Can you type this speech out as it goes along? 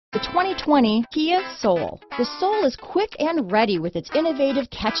The 2020 Kia Soul. The Soul is quick and ready with its innovative,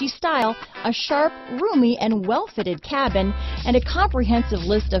 catchy style, a sharp, roomy, and well-fitted cabin, and a comprehensive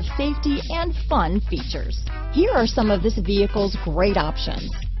list of safety and fun features. Here are some of this vehicle's great options: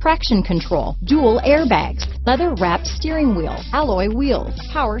 traction control, dual airbags, leather-wrapped steering wheel, alloy wheels,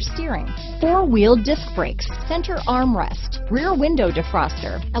 power steering, four-wheel disc brakes, center armrest, rear window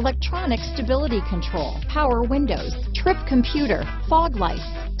defroster, electronic stability control, power windows, trip computer, fog lights,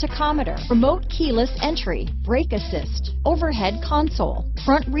 tachometer, remote keyless entry, brake assist, overhead console,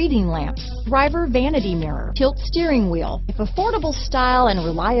 front reading lamps, driver vanity mirror, tilt steering wheel. If affordable style and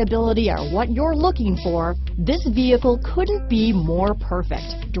reliability are what you're looking for, this vehicle couldn't be more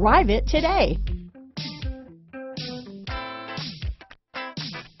perfect. Drive it today.